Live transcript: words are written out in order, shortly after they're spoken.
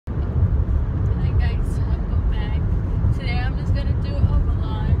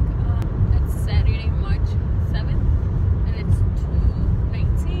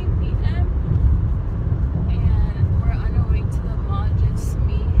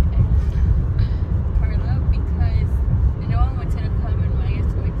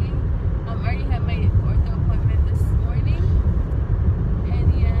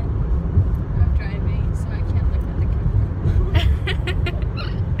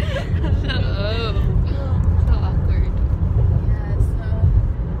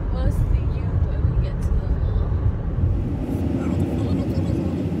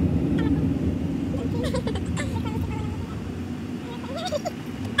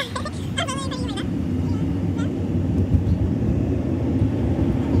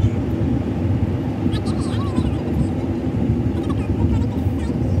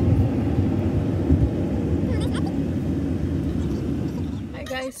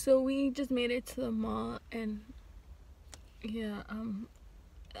So we just made it to the mall, and yeah,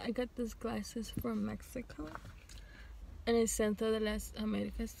 I got these glasses from Mexico, and it's Centro de las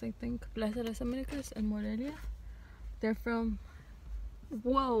Americas, I think, Plaza de las Americas in Morelia. They're from,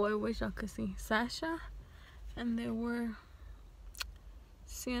 whoa, I wish I could see, Sasha, and they were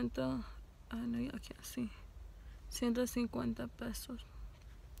no, I can't see, 150 pesos.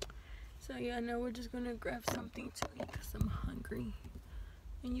 So yeah, now we're just gonna grab something to eat because I'm hungry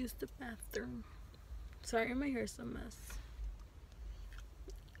and use the bathroom. Sorry, my hair's a mess.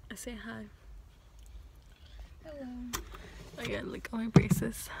 I say hi. Hello. Oh yeah, look at my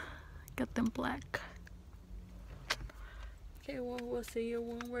braces. Got them black. Okay, well, we'll see you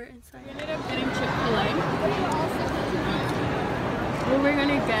when we're inside. We ended up getting Chick-fil-A. What we're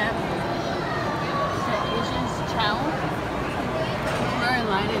gonna get the Asian's chow. We're in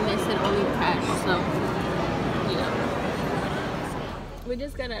line and they said only cash, so yeah. We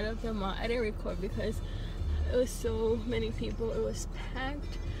just got out of the mall. I didn't record because it was so many people. It was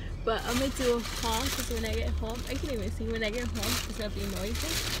packed. But I'm gonna do a haul because when I get home, I can't even see when I get home. It's gonna be noisy.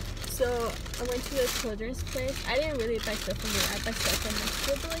 So I went to the children's place. I didn't really buy stuff from there. I buy stuff from my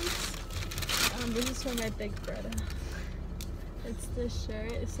siblings. This is for my big brother. It's the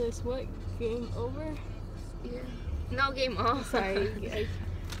shirt. It says what? Game over? Yeah. No, game on. Sorry.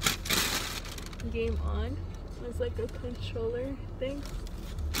 Game on. It's like a controller thing.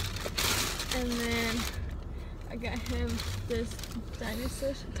 And then I got him this dinosaur.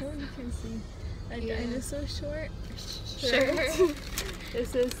 I don't know if you can see a dinosaur shirt.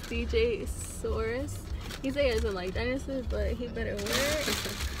 This is DJ Saurus. He said he doesn't like dinosaurs, but he better wear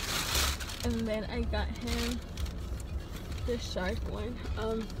it. And then I got him the shark one.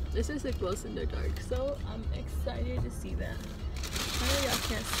 This is a glows in the dark, so I'm excited to see that. I know y'all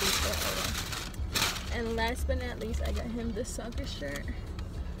can't see, but oh well. And last but not least, I got him the soccer shirt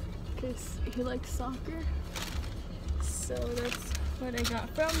because he likes soccer. So that's what I got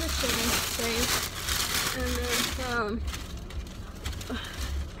from the children's place. And then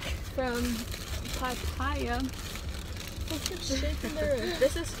from Papaya. Shaking their roof.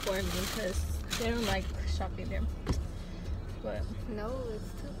 This is for me because they don't like shopping there. But no,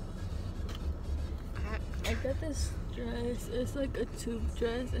 it's too. I got this dress. It's like a tube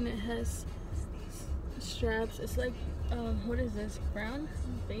dress and it has straps. It's like what is this? Brown?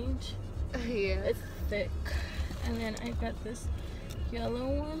 Beige? Yeah. It's thick. And then I got this yellow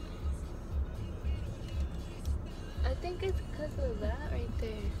one. I think it's because of that right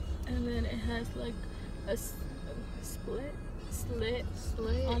there. And then it has like a slit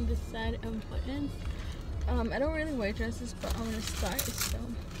on the side and buttons. I don't really wear dresses, but I'm gonna start. So,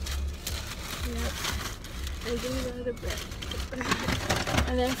 yep. I give you the other bit.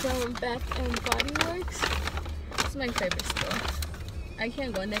 And then from Bath and Body Works. It's my favorite store. I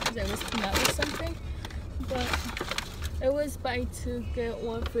can't go in there because I was coming out with something, but it was buy two get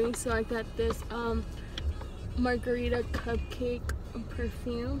one free. So I got this margarita cupcake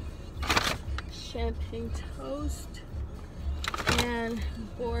perfume, champagne toast, and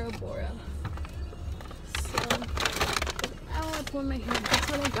Bora Bora. So I want to pull my hair. That's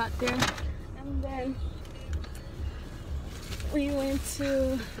what I got there. And then we went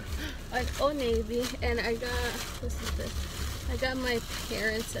to like Old Navy, and I got I got my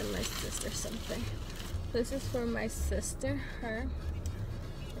parents and my sister something. This is for my sister, her.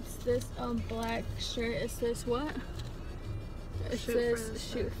 It's this black shirt. It says what? It says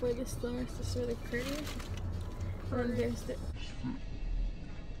shoot for the stars. It's really pretty.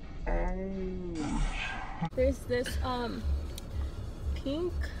 And there's this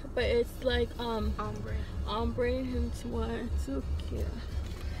pink, but it's like ombre, and it's one so cute.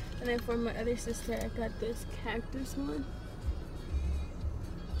 And then for my other sister, I got this cactus one,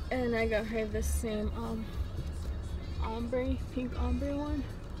 and I got her the same ombre, pink ombre one.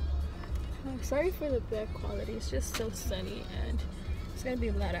 Sorry for the bad quality. It's just so sunny and it's gonna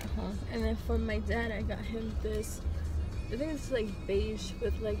be loud at home. And then for my dad, I got him this. I think it's like beige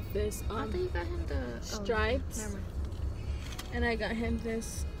with like this I think you got him the stripes. And I got him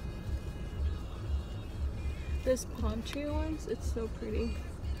this palm tree ones. It's so pretty.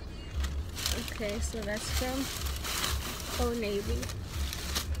 Okay, so that's from Old Navy.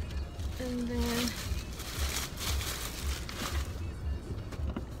 And then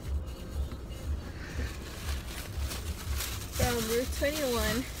from Route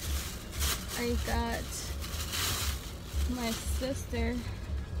 21, I got my sister.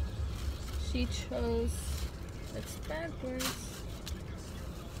 She chose, it's backwards.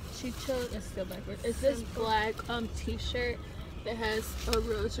 She chose, it's still backwards. It's this black t-shirt that has a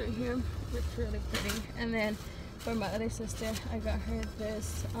rose right here. It's really pretty. And then for my other sister, I got her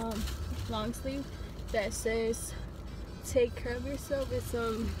this long sleeve that says "Take care of yourself" with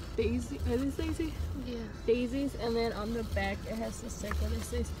some daisy. Are these daisy? Yeah. Daisies, and then on the back it has a circle that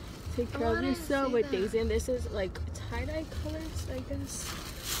says "Take care Oh, I of didn't yourself" see with that. daisy, and this is like tie-dye colors, I guess.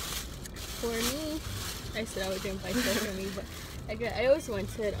 For me, I said I would drink by for me, but I always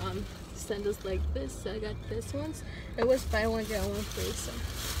wanted sandals like this, so I got this ones. It was buy one get one free, so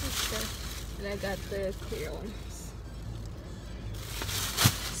that's good. And I got the clear ones.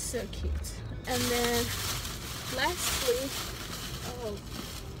 So cute. And then lastly, oh,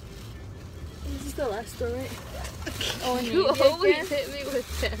 this is the last store, right? Oh, and You Navy always again. hit me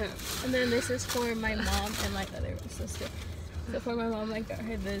with them. And then this is for my mom and my other sister. So for my mom, I got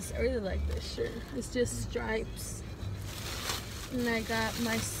her this. I really like this shirt. It's just stripes. And I got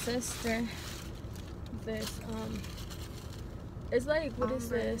my sister this. It's like, what is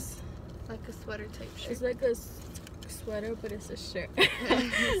Ombre. this? Like a sweater type shirt. It's like a sweater, but it's a shirt.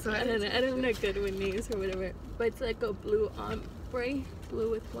 Sweater I don't know. type I'm not good with names or whatever. But it's like a blue ombre,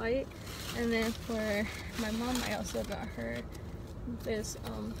 blue with white. And then for my mom, I also got her this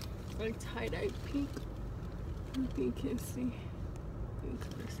like tie-dye pink. I don't think you can see. You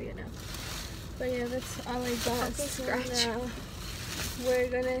can see it now. But yeah, that's all I got. Okay, So scratch. now we're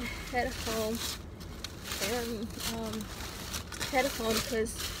gonna head home and head home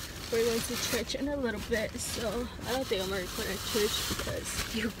because we're going to church in a little bit. So I don't think I'm gonna record at church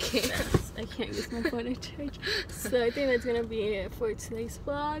because You can't. I can't use my phone at church. So I think that's gonna be it for today's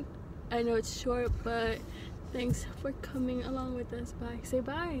vlog. I know it's short, but thanks for coming along with us. Bye. Say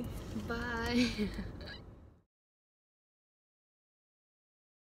bye. Bye.